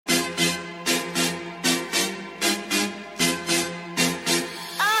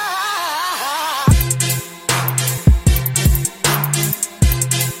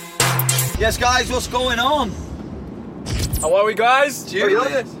Yes, guys, what's going on? How are we, guys?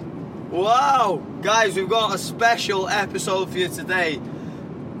 Julius. Wow. Guys, we've got a special episode for you today.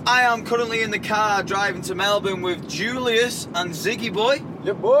 I am currently in the car driving to Melbourne with Julius and Ziggy Boy.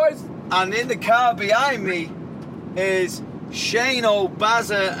 Yeah, boys. And in the car behind me is Shano,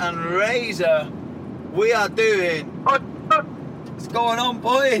 Bazza and Razor. We are doing... What's going on,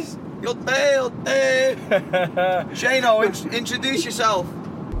 boys? Your day. Shano, introduce yourself.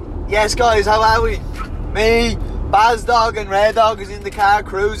 Yes, guys, how are we? Me, Baz Dog and Red Dog is in the car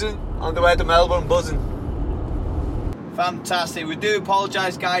cruising on the way to Melbourne, buzzing. Fantastic. We do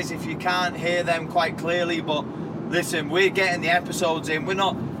apologise, guys, if you can't hear them quite clearly, but listen, we're getting the episodes in. We're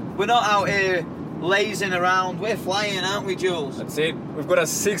not out here lazing around. We're flying, aren't we, Jules? That's it. We've got a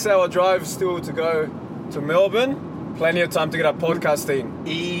 6-hour drive still to go to Melbourne. Plenty of time to get our podcast in.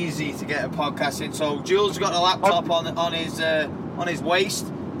 Easy to get a podcast in. So Jules got a laptop on his waist,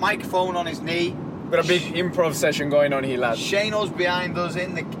 microphone on his knee. We've got a big improv session going on here, lads. Shano's behind us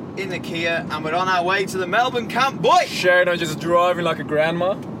in the Kia, and we're on our way to the Melbourne camp, boy. Shano just driving like a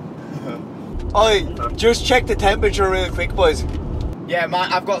grandma. Oi, just check the temperature real quick, boys. Yeah,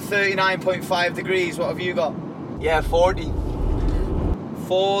 man, I've got 39.5 degrees. What have you got? Yeah, 40.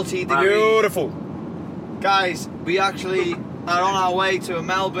 40 degrees. Beautiful. Guys, we actually are on our way to a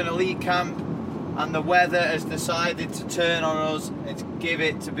Melbourne elite camp, and the weather has decided to turn on us. It's give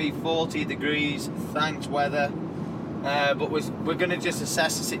it to be 40 degrees. Thanks, weather. But we're going to just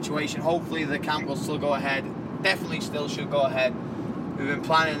assess the situation. Hopefully the camp will still go ahead. Definitely still should go ahead. We've been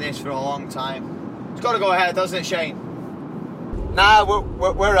planning this for a long time. It's got to go ahead, doesn't it, Shane? Nah,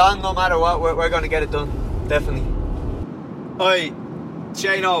 we're on no matter what. We're going to get it done. Definitely. Oi,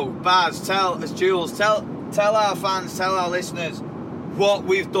 Shano, Baz, Jules, tell our fans, tell our listeners what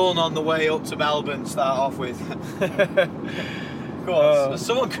we've done on the way up to Melbourne. Start off with. Go on,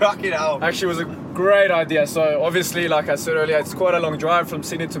 someone crack it out. Actually, it was a great idea. So obviously, like I said earlier, it's quite a long drive from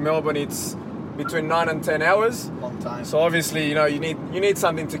Sydney to Melbourne. It's between 9 and 10 hours. Long time. So obviously, you need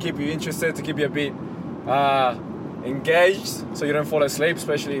something to keep you interested, to keep you a bit engaged, so you don't fall asleep.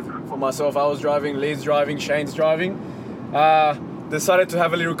 Especially for myself, I was driving, Lee's driving, Shane's driving. Decided to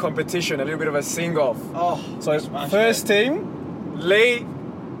have a little competition, a little bit of a sing-off. Oh, so first team, Lee,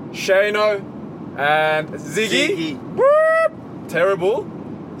 Shano, and Ziggy. Whoop! Terrible.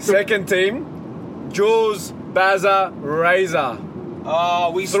 Second team, Jules, Bazza, Razor.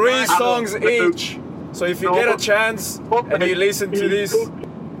 Oh, we 3 songs each. So if you get a chance and you listen to this,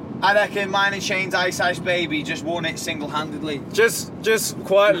 I reckon mine and Shane's Ice Ice Baby just won it single-handedly. Just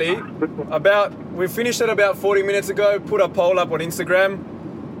quietly, we finished it about 40 minutes ago. Put a poll up on Instagram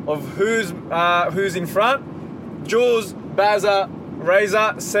of who's in front. Jules, Bazza,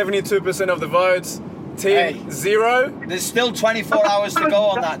 Razor, 72% of the votes. Team 0. There's still 24 hours to go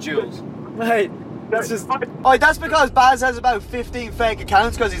on that, Jules. Mate, that's just... Oi, that's because Baz has about 15 fake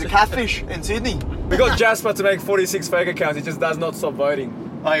accounts because he's a catfish in Sydney. We got Jasper to make 46 fake accounts. He just does not stop voting.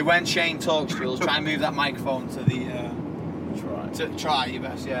 Oi, when Shane talks, Jules, try and move that microphone to the... Try your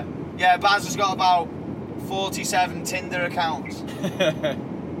best, yeah. Yeah, Baz has got about 47 Tinder accounts.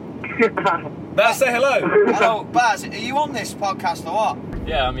 Baz, say hello. Hello, Baz, are you on this podcast or what?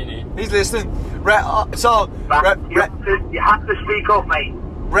 Yeah, I'm in it. He's listening. You have to speak up, mate.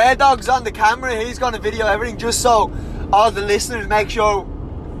 Red Dog's on the camera. He's going to video everything just so all the listeners make sure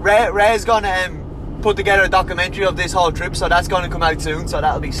Ray's going to put together a documentary of this whole trip, so that's going to come out soon, so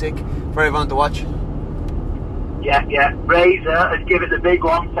that'll be sick for everyone to watch. Yeah. Razor has given the big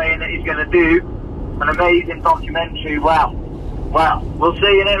one, saying that he's going to do an amazing documentary. Well, we'll see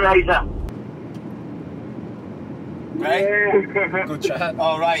you in it, Razor. Ray? Good chat.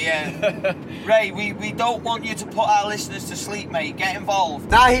 All right, yeah. Ray, we don't want you to put our listeners to sleep, mate. Get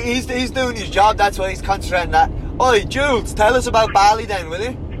involved. Nah, he's doing his job, that's why he's concentrating that. Oi, Jules, tell us about Bali then, will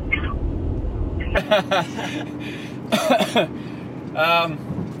you?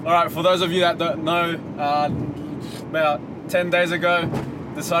 Alright, for those of you that don't know, about 10 days ago,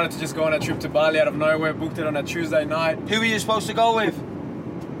 decided to just go on a trip to Bali out of nowhere, booked it on a Tuesday night. Who were you supposed to go with?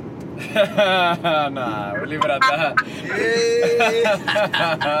 Nah, we'll leave it at that.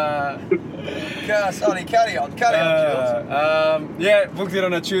 Sorry, carry on, Jules. Yeah, booked it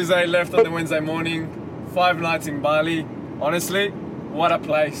on a Tuesday, left on the Wednesday morning, 5 nights in Bali. Honestly, what a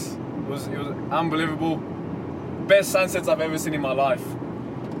place. It was unbelievable. Best sunsets I've ever seen in my life.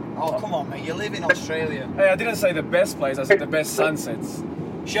 Oh, come on, mate, you live in Australia. Hey, I didn't say the best place, I said the best sunsets.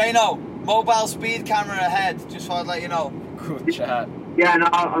 Shano, mobile speed camera ahead, just thought I'd let you know. Good chat. Yeah, no,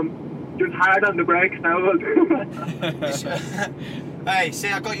 I'm just hard on the brakes now. Hey, see,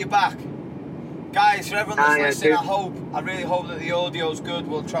 I got you back. Guys, for everyone that's yeah, listening, good. I really hope that the audio's good.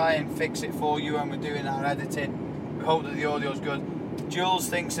 We'll try and fix it for you when we're doing our editing. We hope that the audio's good. Jules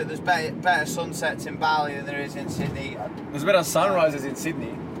thinks that there's better sunsets in Bali than there is in Sydney. There's better sunrises in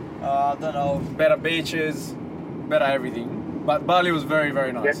Sydney, I don't know. better beaches, better everything. But Bali was very,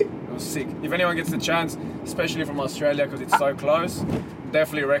 very nice. Yeah. It was sick. If anyone gets the chance, especially from Australia because it's so close,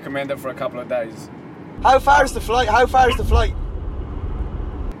 definitely recommend it for a couple of days. How far is the flight?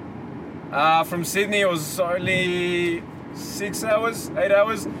 From Sydney, it was only 6 hours, 8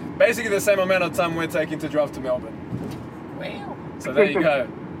 hours. Basically the same amount of time we're taking to drive to Melbourne. Wow. So there you go.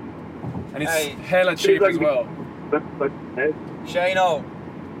 And it's Hey. hella cheap as well. Shano,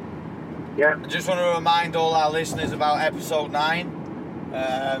 Yeah. I just want to remind all our listeners about episode 9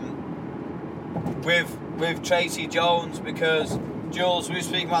 with Tracy Jones, because Jules, we were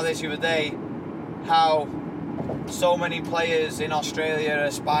speaking about this the other day, how so many players in Australia are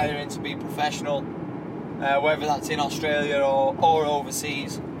aspiring to be professional, whether that's in Australia or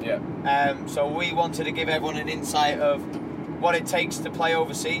overseas. Yeah. So we wanted to give everyone an insight of what it takes to play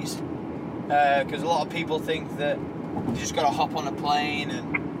overseas, because a lot of people think that you just got to hop on a plane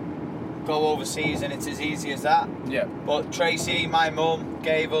and go overseas and it's as easy as that. Yeah. But Tracy, my mum,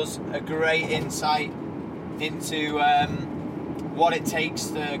 gave us a great insight into what it takes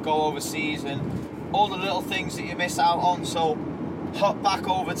to go overseas and all the little things that you miss out on. So hop back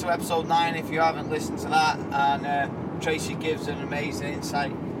over to episode 9 if you haven't listened to that, and Tracy gives an amazing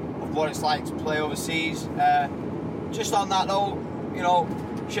insight of what it's like to play overseas. Just on that note, you know,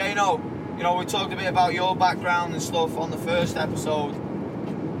 Shano, you know, we talked a bit about your background and stuff on the first episode.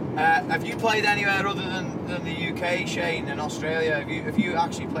 Have you played anywhere other than the UK, Shane, and Australia? Have you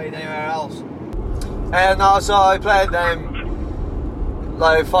actually played anywhere else? No, so I played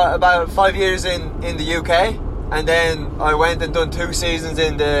about 5 years in the UK, and then I went and done 2 seasons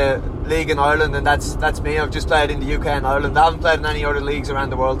in the league in Ireland, and that's me. I've just played in the UK and Ireland. I haven't played in any other leagues around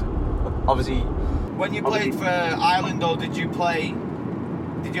the world, obviously. When you played for Ireland, though, did you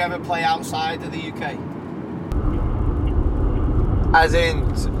ever play outside of the UK? As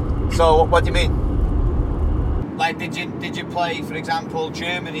in, so what do you mean? Like, did you play, for example,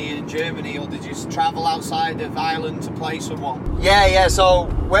 Germany, or did you travel outside of Ireland to play someone? Yeah. So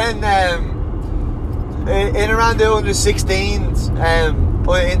when in around the under-16s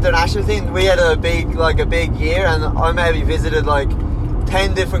international thing, we had a big year, and I maybe visited like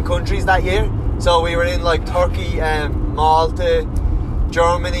 10 different countries that year. So we were in like Turkey, Malta,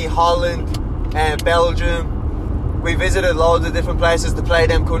 Germany, Holland, Belgium. We visited loads of different places to play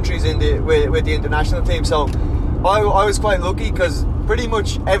them countries with the international team. So I was quite lucky because pretty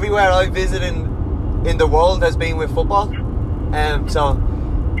much everywhere I visited in the world has been with football. So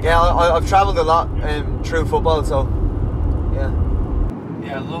yeah, I've travelled a lot through football. So yeah.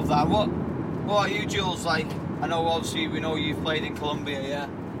 Yeah, I love that. What are you, Jules? Like, I know obviously we know you've played in Colombia, yeah.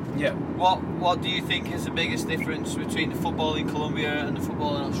 Yeah. What do you think is the biggest difference between the football in Colombia and the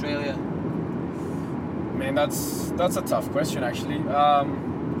football in Australia? Man, that's a tough question actually.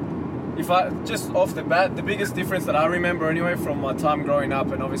 If I just off the bat, the biggest difference that I remember anyway from my time growing up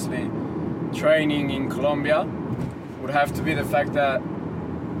and obviously training in Colombia would have to be the fact that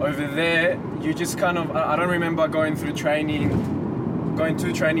over there you just kind of, I don't remember going to training,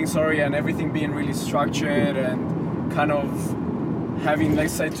 and everything being really structured and kind of having,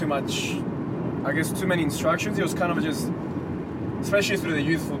 let's say, too many instructions. It was kind of just, especially through the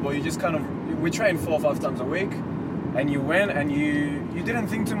youth football, you just kind of, we trained 4 or 5 times a week, and you went and you didn't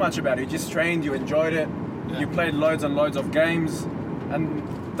think too much about it. You just trained, you enjoyed it, you played loads and loads of games, and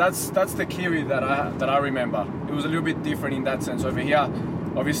that's the Kiwi that I remember. It was a little bit different in that sense. Over here,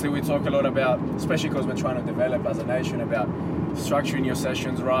 obviously we talk a lot about, especially because we're trying to develop as a nation, about structuring your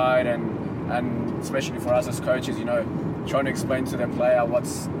sessions right, and especially for us as coaches, you know, trying to explain to the player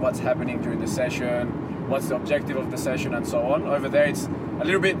what's happening during the session, what's the objective of the session, and so on. Over there, it's a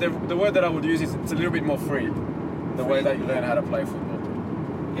little bit, the word that I would use is it's a little bit more free, the way that you learn how to play football.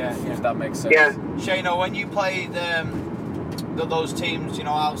 Yeah, if that makes sense. Yeah. Shano, when you played those teams, you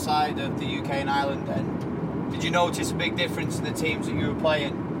know, outside of the UK and Ireland, then did you notice a big difference in the teams that you were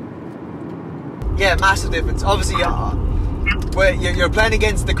playing? Yeah, massive difference. Obviously, you're playing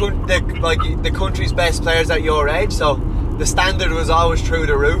against the country's best players at your age, so the standard was always through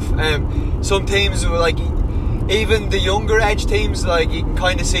the roof. Some teams were like, even the younger age teams, like you can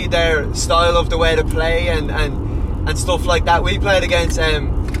kind of see their style of the way to play and stuff like that. We played against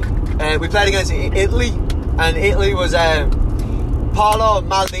Italy, and Italy was Paolo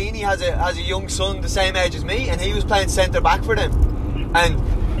Maldini has a young son the same age as me, and he was playing centre back for them. And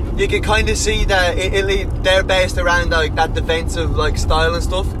you can kind of see that Italy, they're based around like that defensive like style and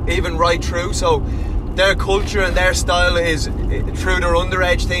stuff, even right through. So their culture and their style is through their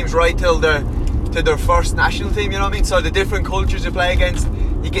underage teams right till their first national team. You know what I mean? So the different cultures you play against,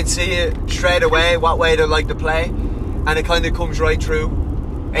 you can see it straight away what way they like to play, and it kind of comes right through.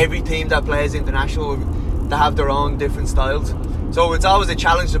 Every team that plays international, they have their own different styles. So it's always a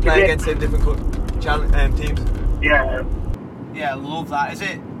challenge to play against them different teams. Yeah. Yeah, love that. Is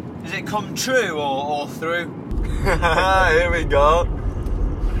it come true or through? Here we go.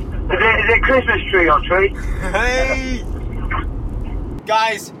 Is it Christmas tree or tree? Hey!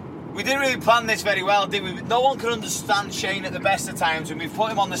 Guys, we didn't really plan this very well, did we? No one could understand Shane at the best of times when we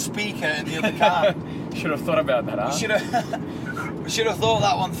put him on the speaker in the other car. Should have thought about that, huh? We should have thought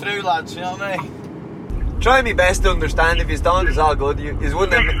that one through, lads, you know what I mean? Try my best to understand. If you don't, it's all good. You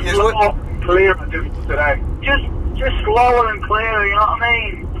wouldn't. Clear today. Just slower and clearer, you know what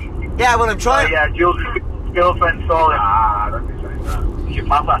I mean? Yeah, well, I'm trying. Oh, yeah, Jules' girlfriend saw it. Don't be saying that. It's your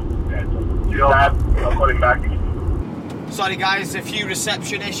papa. Yeah, I'll put him back. Sorry guys, a few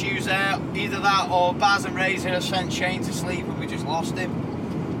reception issues there. Either that or Baz and Razor have sent Shane to sleep and we just lost him.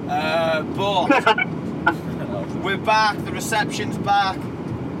 But we're back, the reception's back.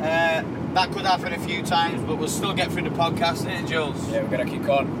 That could happen a few times, but we'll still get through the podcast, isn't it, Jules? Yeah, we're going to kick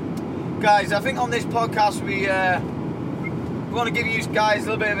on. Guys, I think on this podcast we want to give you guys a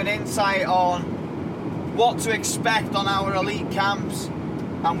little bit of an insight on what to expect on our elite camps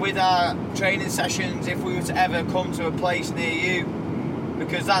and with our training sessions if we were to ever come to a place near you,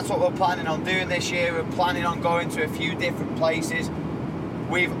 because that's what we're planning on doing this year. We're planning on going to a few different places.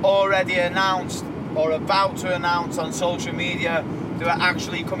 We've already announced or about to announce on social media that we're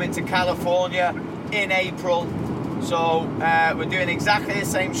actually coming to California in April. So we're doing exactly the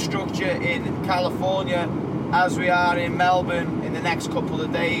same structure in California as we are in Melbourne in the next couple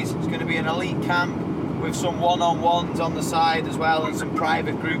of days. It's going to be an elite camp with some one-on-ones on the side as well and some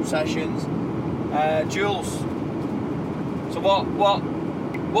private group sessions. Jules, so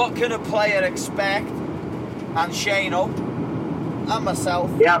what can a player expect? And Shane-o and myself,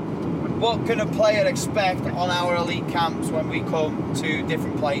 yeah. What can a player expect on our elite camps when we come to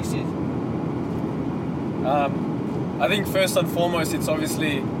different places? I think first and foremost, it's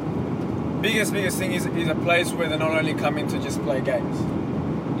obviously biggest thing is a place where they're not only coming to just play games.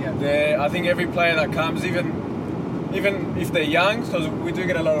 Yeah. I think every player that comes, even if they're young, because we do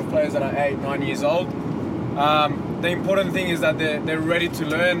get a lot of players that are 8, 9 years old. The important thing is that they're ready to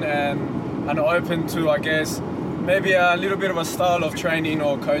learn and open to, I guess, maybe a little bit of a style of training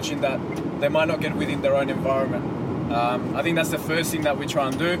or coaching that they might not get within their own environment. I think that's the first thing that we try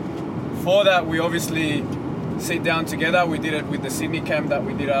and do. For that, we obviously sit down together. We did it with the Sydney camp that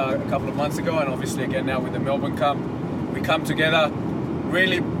we did a couple of months ago, and obviously again now with the Melbourne camp. We come together,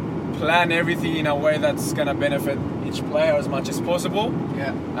 really plan everything in a way that's going to benefit each player as much as possible.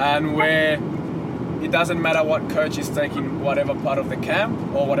 Yeah. And where it doesn't matter what coach is taking whatever part of the camp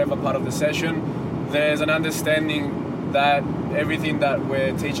or whatever part of the session, there's an understanding that everything that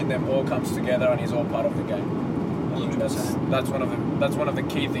we're teaching them all comes together and is all part of the game. That's one of the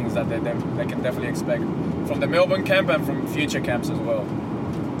key things that they can definitely expect from the Melbourne camp and from future camps as well.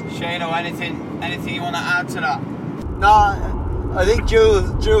 Shane, or anything you want to add to that? No, I think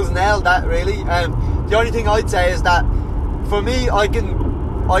Jules nailed that really. The only thing I'd say is that for me, I can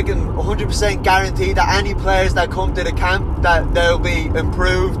 100% guarantee that any players that come to the camp, that they'll be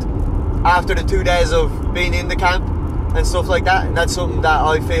improved after the 2 days of being in the camp and stuff like that. And that's something that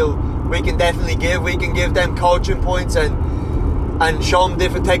I feel we can definitely give. We can give them coaching points and show them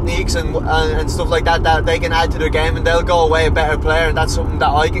different techniques and stuff like that they can add to their game, and they'll go away a better player. And that's something that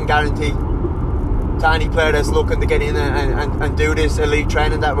I can guarantee to any player that's looking to get in and do this elite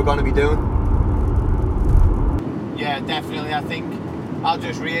training that we're going to be doing. Yeah, definitely. I think I'll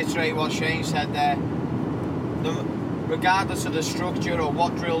just reiterate what Shane said there. Regardless of the structure or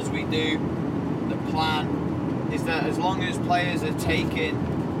what drills we do, the plan is that as long as players are taking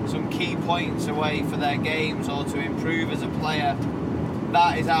some key points away for their games or to improve as a player,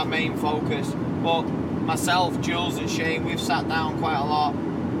 that is our main focus. But myself, Jules and Shane, we've sat down quite a lot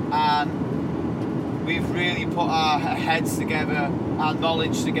and we've really put our heads together, our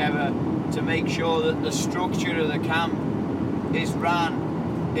knowledge together to make sure that the structure of the camp is ran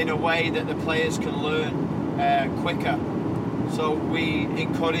in a way that the players can learn quicker. So we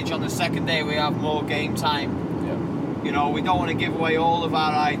encourage on the second day we have more game time. You know, we don't want to give away all of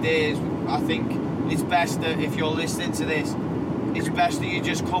our ideas. I think it's best that if you're listening to this, it's best that you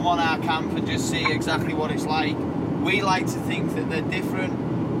just come on our camp and just see exactly what it's like. We like to think that they're different.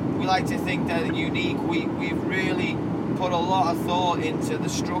 We like to think they're unique. We've really put a lot of thought into the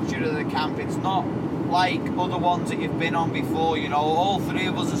structure of the camp. It's not like other ones that you've been on before. You know, all three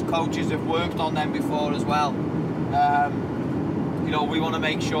of us as coaches have worked on them before as well. You know, we want to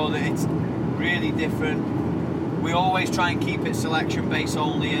make sure that it's really different. We always try and keep it selection based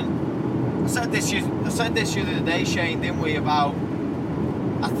only. And I said this the other day, Shane, didn't we? About,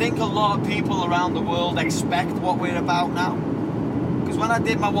 I think a lot of people around the world expect what we're about now. Because when I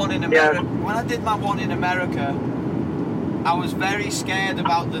did my one in America, I was very scared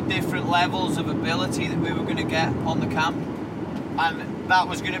about the different levels of ability that we were going to get on the camp, and that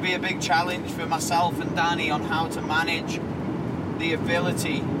was going to be a big challenge for myself and Danny on how to manage the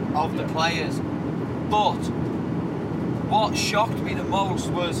ability of the players. But what shocked me the most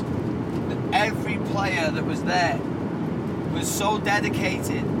was that every player that was there was so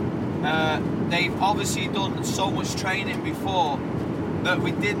dedicated. They've obviously done so much training before that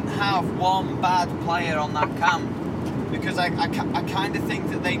we didn't have one bad player on that camp, because I kind of think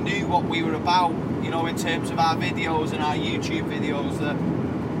that they knew what we were about, you know, in terms of our videos and our YouTube videos, that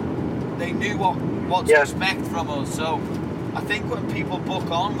they knew what to expect from us. So I think when people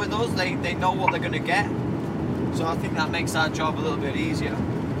book on with us, they know what they're going to get. So I think that makes our job a little bit easier.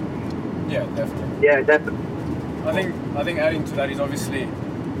 Yeah, definitely. Yeah, definitely. I think adding to that is obviously,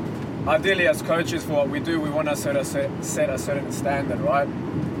 ideally as coaches for what we do, we want to set a certain standard, right?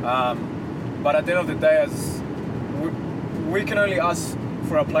 But at the end of the day, as we can only ask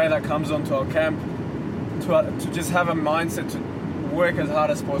for a player that comes onto our camp to just have a mindset to work as hard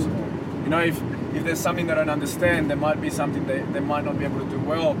as possible. You know, if there's something they don't understand, there might be something they might not be able to do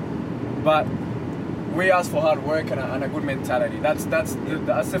well, but we ask for hard work and a good mentality. That's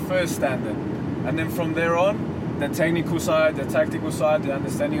the first standard, and then from there on, the technical side, the tactical side, the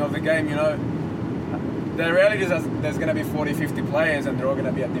understanding of the game. You know, the reality is that there's going to be 40, 50 players, and they're all going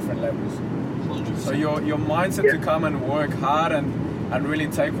to be at different levels. 100%. So your mindset to come and work hard and really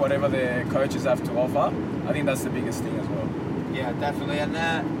take whatever the coaches have to offer, I think that's the biggest thing as well. Yeah, definitely. And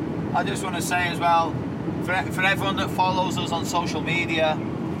I just want to say as well, for everyone that follows us on social media,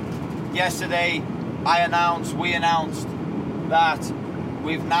 yesterday we announced that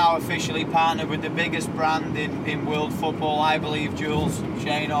we've now officially partnered with the biggest brand in world football, I believe, Jules,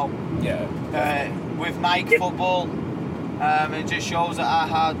 Shano. Yeah. With Nike Football. It just shows that our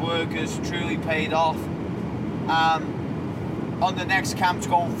hard work has truly paid off. On the next camps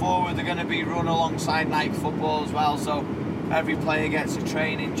going forward, they're going to be run alongside Nike Football as well. So every player gets a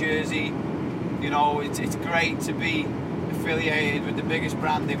training jersey. You know, it's great to be affiliated with the biggest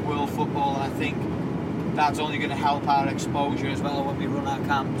brand in world football, and I think that's only going to help our exposure as well when we run our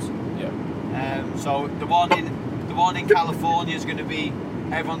camps. Yeah. So the one in California is going to be,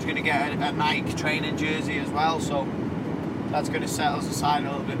 everyone's going to get a Nike training jersey as well. So that's going to set us aside a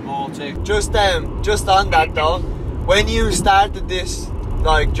little bit more too. Just on that though, when you started this,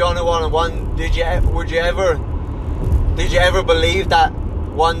 like Jonah 1-on-1, did you ever believe that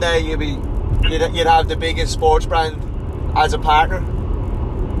one day you'd have the biggest sports brand as a partner?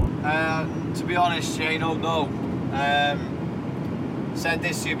 To be honest, Shane, no. Said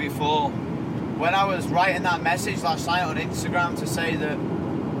this to you before. When I was writing that message last night on Instagram to say that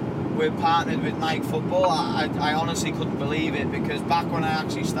we're partnered with Nike Football, I honestly couldn't believe it, because back when I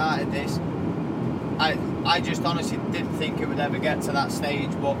actually started this, I just honestly didn't think it would ever get to that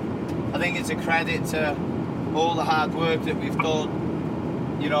stage. But I think it's a credit to all the hard work that we've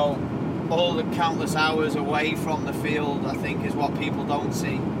done. You know, all the countless hours away from the field, I think, is what people don't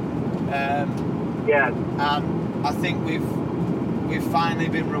see. And I think we've finally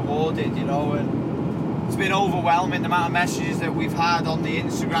been rewarded, you know, and it's been overwhelming the amount of messages that we've had on the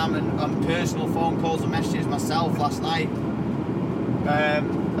Instagram and personal phone calls and messages myself last night. I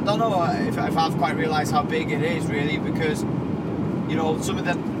don't know if I've quite realised how big it is really, because, you know, some of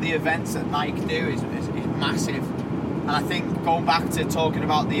the events that Nike do is massive. And I think going back to talking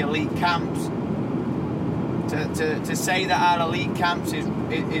about the elite camps, to say that our elite camps is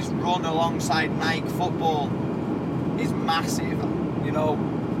run alongside Nike Football is massive, you know,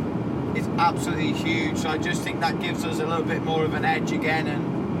 it's absolutely huge. So I just think that gives us a little bit more of an edge again.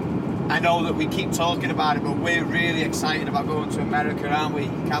 And I know that we keep talking about it, but we're really excited about going to America, aren't we?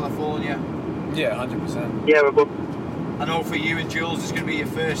 California. Yeah, 100%. Yeah, we're both. I know for you and Jules, it's going to be your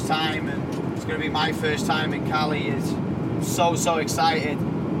first time, and it's going to be my first time in Cali. It's so excited.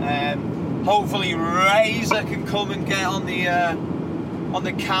 Hopefully Razor can come and get on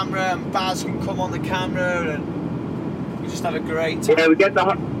the camera, and Baz can come on the camera, and we just have a great time. Yeah, we get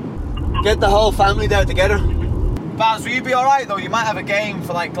Get the whole family there together. Baz, will you be alright though? You might have a game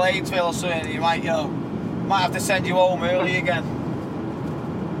for like Gladesville or something. You might, might have to send you home early again.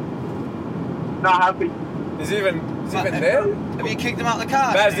 Not happy. There's Is he even there? Have you kicked him out of the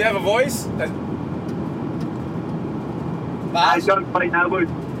car? Baz, do you have a voice? I Baz? don't quite know, but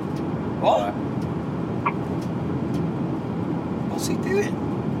What? What's he doing?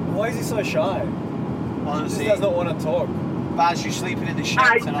 Why is he so shy? He Honestly, just does not want to talk. Baz, you're sleeping in the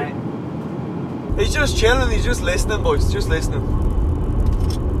shed tonight. He's just chilling, he's just listening, boys, just listening.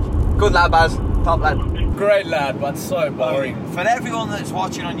 Good lad, Baz. Top lad. Great lad, but so boring. For everyone that's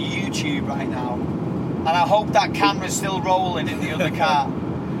watching on YouTube right now, and I hope that camera's still rolling in the other car.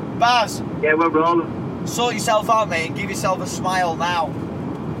 Baz, yeah, we're rolling. sort yourself out, mate, and give yourself a smile now.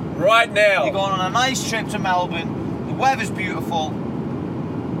 Right now. You're going on a nice trip to Melbourne. The weather's beautiful.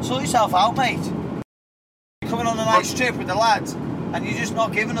 Sort yourself out, mate. You're coming on a nice trip with the lads, and you're just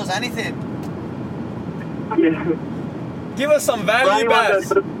not giving us anything. Yeah. Give us some value,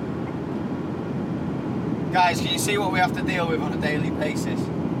 Baz. Guys, can you see what we have to deal with on a daily basis?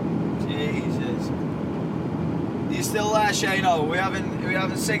 Jesus. You still there, Shano? We're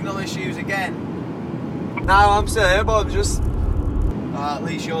having signal issues again. No, I'm still here, but I'm just... At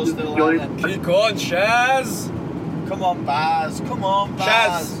least you're still there then. Kick on, Shaz. Come on, Baz. Come on,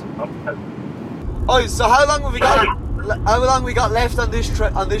 Baz. Shaz. Oh, so how long have we got? How long we got left on this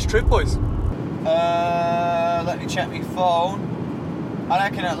trip, boys? Let me check my phone. I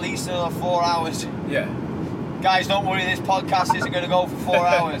reckon at least another 4 hours. Yeah. Guys, don't worry, this podcast isn't going to go for 4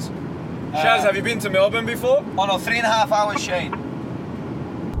 hours. Shaz, have you been to Melbourne before? Oh no, 3.5 hours, Shane.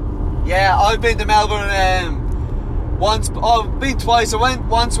 Yeah, I've been to Melbourne once. Oh, I've been twice. I went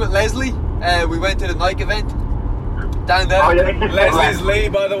once with Leslie. We went to the Nike event down there. Oh, yeah. Leslie's Lee,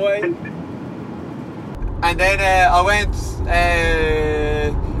 by the way. And then I went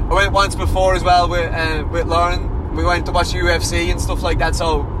once before as well with Lauren. We went to watch UFC and stuff like that.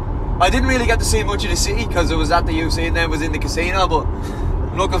 So I didn't really get to see much of the city because it was at the UFC and then was in the casino. But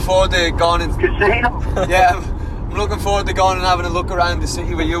I'm looking forward to going and Casino? yeah, I'm looking forward to going and having a look around the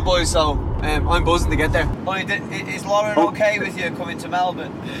city with you boys. So I'm buzzing to get there. Oh, is Lauren okay with you coming to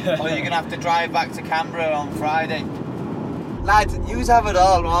Melbourne? Or are you going to have to drive back to Canberra on Friday? Lads, yous have it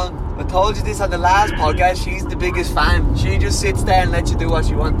all wrong. I told you this on the last podcast. She's the biggest fan. She just sits there and lets you do what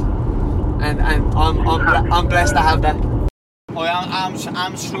you want. And I'm blessed to have that. Oh,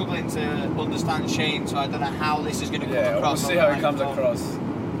 I'm struggling to understand Shane, so I don't know how this is going to come Yeah, we'll across. see on how the it comes microphone.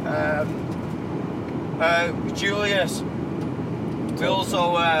 across. Julius, we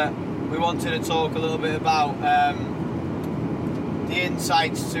also we wanted to talk a little bit about the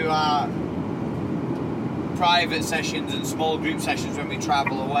insights to our private sessions and small group sessions when we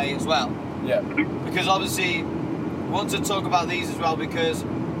travel away as well. Yeah. Because obviously, we want to talk about these as well because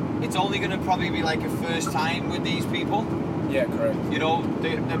it's only going to probably be like a first time with these people. Yeah, correct. You know,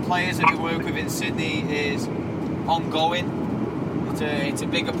 the players that we work with in Sydney is ongoing. It's a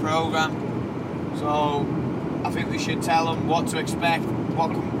bigger program, so I think we should tell them what to expect.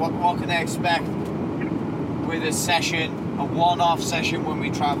 What can they expect with a session, a one-off session when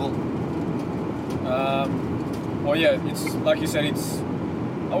we travel? Well, yeah, it's like you said.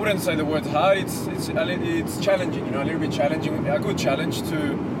 I wouldn't say the word's hard. It's challenging. You know, a little bit challenging. A good challenge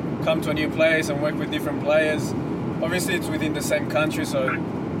to come to a new place and work with different players. Obviously, it's within the same country, so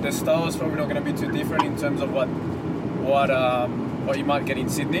the style is probably not going to be too different in terms of what you might get in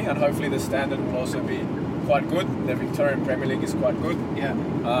Sydney, and hopefully the standard will also be quite good. The Victorian Premier League is quite good. Yeah.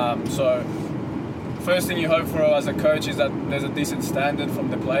 So, first thing you hope for as a coach is that there's a decent standard from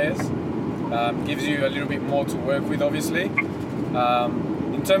the players. Gives you a little bit more to work with, obviously.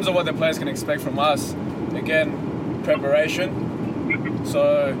 In terms of what the players can expect from us, again, preparation.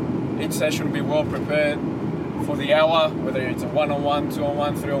 So each session will be well prepared for the hour, whether it's a 1-on-1,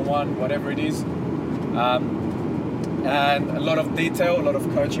 2-on-1, 3-on-1, whatever it is. And a lot of detail, a lot of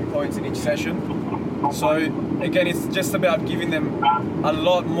coaching points in each session. So again, it's just about giving them a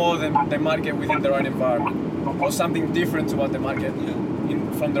lot more than they might get within their own environment, or something different to what they might get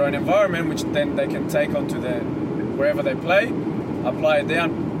from their own environment, which then they can take onto wherever they play, apply it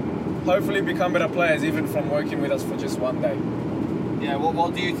down, hopefully become better players even from working with us for just one day. Yeah.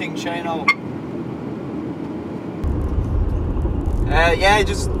 What do you think, Shano? Yeah,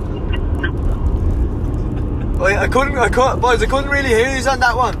 just. I couldn't, boys. I couldn't really hear you on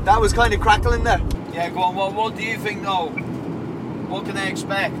that one. That was kind of crackling there. Yeah, go on. What do you think, though? What can they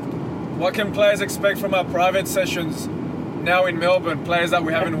expect? What can players expect from our private sessions now in Melbourne? Players that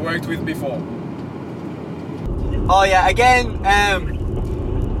we haven't worked with before. Oh yeah, again,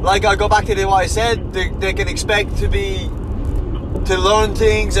 like I go back to what I said. They can expect to learn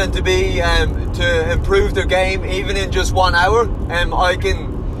things and to improve their game even in just 1 hour.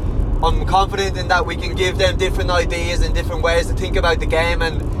 I'm confident in that we can give them different ideas and different ways to think about the game,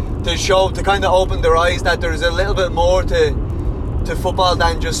 and to kind of open their eyes that there's a little bit more to football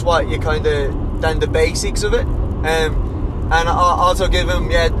than just what you than the basics of it. And I'll also give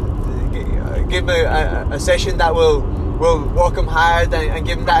them a session that will work them hard and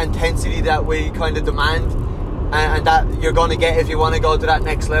give them that intensity that we kind of demand, and that you're going to get if you want to go to that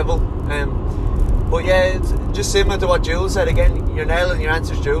next level. But yeah, it's just similar to what Jules said. Again, you're nailing your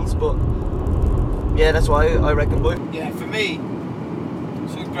answers, Jules. But yeah, that's why I reckon blue. Yeah, for me,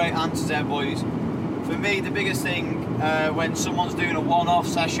 some great answers there, boys. For me, the biggest thing when someone's doing a one-off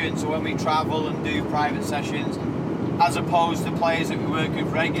session, so when we travel and do private sessions, as opposed to players that we work with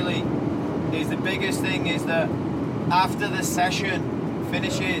regularly, is the biggest thing is that after the session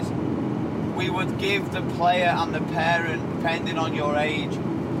finishes, we would give the player and the parent, depending on your age,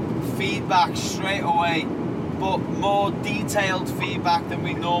 feedback straight away, but more detailed feedback than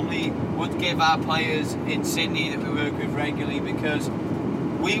we normally would give our players in Sydney that we work with regularly, because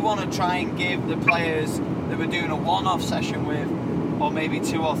we want to try and give the players that we're doing a one-off session with, or maybe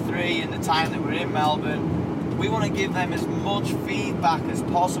 2 or 3 in the time that we're in Melbourne, we want to give them as much feedback as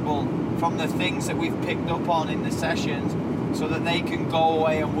possible from the things that we've picked up on in the sessions, so that they can go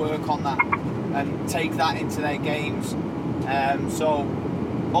away and work on that and take that into their games. So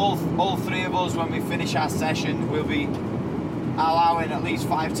all 3 of us, when we finish our session, will be allowing at least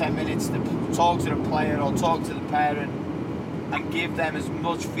 5-10 minutes to talk to the player or talk to the parent and give them as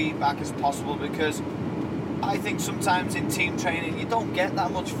much feedback as possible, because I think sometimes in team training you don't get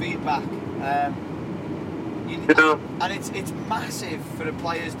that much feedback, and it's massive for a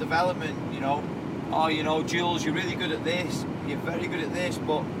player's development. Jules, you're really good at this, you're very good at this,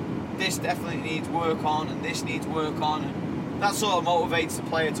 but this definitely needs work on, and this needs work on, and that sort of motivates the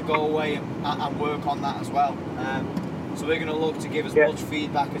player to go away and work on that as well. So we're going to look to give as much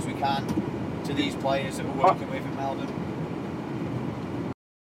feedback as we can to these players that we're working with in Melbourne.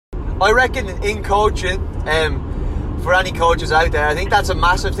 I reckon in coaching, for any coaches out there, I think that's a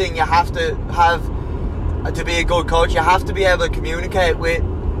massive thing you have to have to be a good coach. You have to be able to communicate with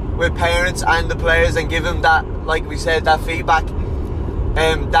parents and the players and give them that, like we said, that feedback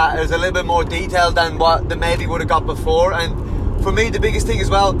that is a little bit more detailed than what they maybe would have got before. And for me, the biggest thing as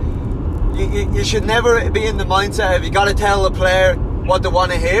well, you should never be in the mindset of you got to tell the player what they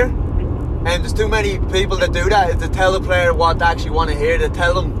want to hear. And there's too many people that do that, is to tell the player what they actually want to hear, to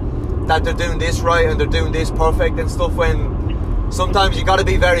tell them that they're doing this right and they're doing this perfect and stuff, when sometimes you got to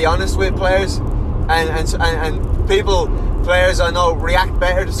be very honest with players, and players I know react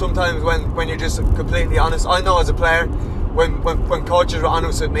better to sometimes when you're just completely honest. I know as a player, when coaches were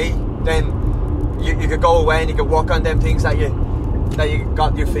honest with me, then you could go away and you could work on them things that you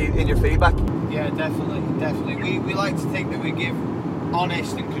got in your feedback. Yeah, definitely. We like to think that we give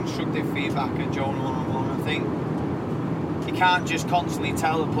honest and constructive feedback at Jonah one-on-one. I think you can't just constantly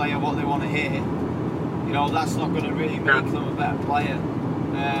tell the player what they want to hear. That's not going to really make them a better player.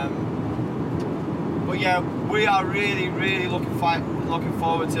 But yeah, we are really looking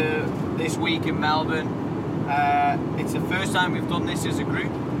forward to this week in Melbourne. It's the first time we've done this as a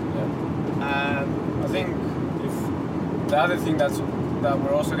group. Yeah. I think the other thing that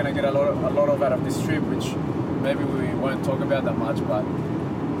we're also going to get a lot of out of this trip, which maybe we won't talk about that much, but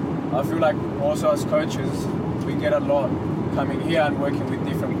I feel like also as coaches we get a lot coming here and working with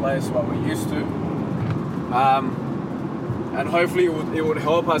different players what we're used to, and hopefully it would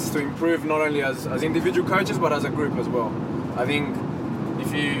help us to improve not only as individual coaches but as a group as well. I think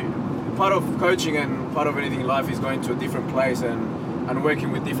part of coaching and part of anything in life is going to a different place and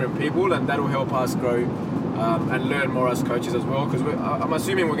working with different people, and that will help us grow and learn more as coaches as well, because I'm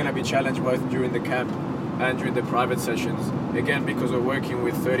assuming we're going to be challenged both during the camp and during the private sessions, again because we're working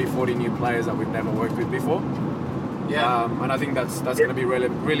with 30-40 new players that we've never worked with before. Yeah. And I think that's going to be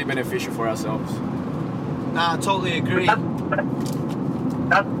really beneficial for ourselves. Nah, I totally agree. That's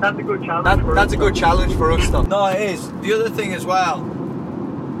a good challenge. That's a good challenge for us, though. No, it is. The other thing as well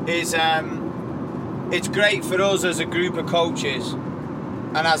is it's great for us as a group of coaches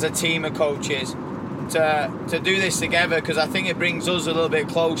and as a team of coaches to do this together, because I think it brings us a little bit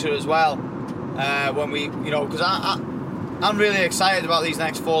closer as well. When we, because I'm really excited about these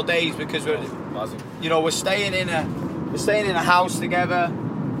next 4 days, because we're staying in a house together,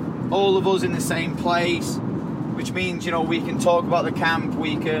 all of us in the same place, which means we can talk about the camp,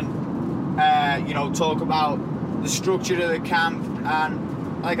 we can talk about the structure of the camp, and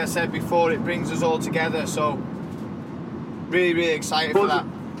like I said before, it brings us all together. So really excited for that.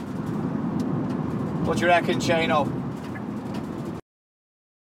 What do you reckon, Shano?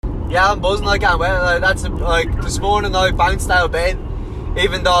 Yeah, I'm buzzing. I can't wait. This morning I bounced out of bed,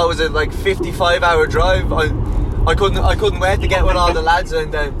 even though it was a 55-hour drive. I couldn't wait to get with all the lads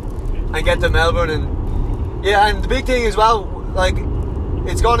and and get to Melbourne. And yeah, and the big thing as well, like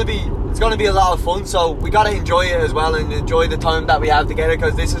it's going to be a lot of fun. So we got to enjoy it as well and enjoy the time that we have together,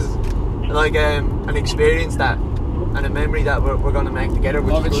 because this is like an experience and a memory that we're going to make together.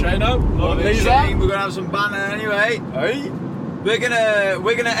 Love it, Shano. Love it, Shane. We're gonna have some banter anyway. Hey. We're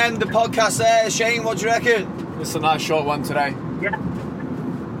gonna end the podcast there. Shane, what do you reckon? It's a nice short one today. Yeah.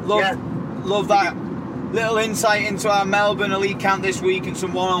 Love that little insight into our Melbourne Elite Camp this week and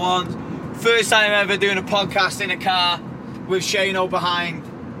some one-on-ones. First time ever doing a podcast in a car with Shano behind.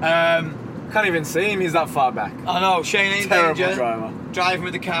 Can't even see him, he's that far back. I know, Shane ain't Terrible danger. driver. Driving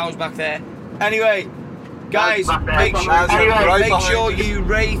with the cows back there. Anyway, guys, Back there. make Right sure behind you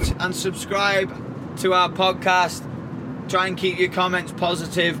rate and subscribe to our podcast. Try and keep your comments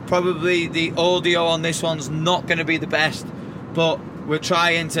positive. Probably the audio on this one's not going to be the best, but we're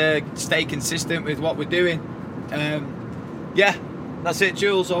trying to stay consistent with what we're doing. Yeah, that's it,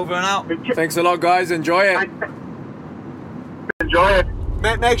 Jules. Over and out. Thanks a lot, guys. Enjoy it. Enjoy it.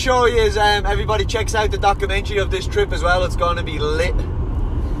 Make sure everybody checks out the documentary of this trip as well. It's going to be lit.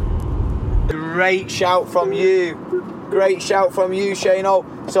 Great shout from you, Shano.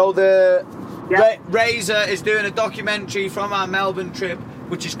 So the Razor is doing a documentary from our Melbourne trip,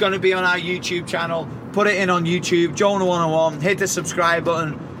 which is going to be on our YouTube channel. Put it in on YouTube, Jonah 101. Hit the subscribe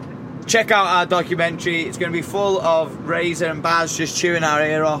button. Check out our documentary. It's going to be full of Razor and Baz just chewing our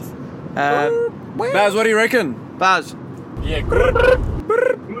ear off. Baz, what do you reckon? Baz, Yeah, good.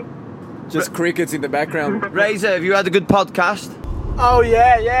 Just crickets in the background. Razor, have you had a good podcast? Oh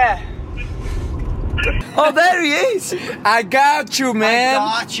yeah. Oh, there he is. I got you, man.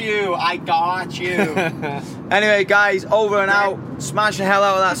 I got you. Anyway, guys, over and out. Smash the hell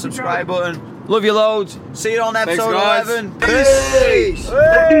out of that subscribe button. Love you loads. See you on episode guys. 11. Peace.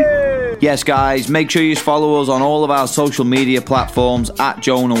 Yes, guys, make sure you follow us on all of our social media platforms at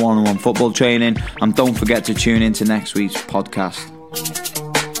Jonah 101 Football Training, and don't forget to tune in to next week's podcast.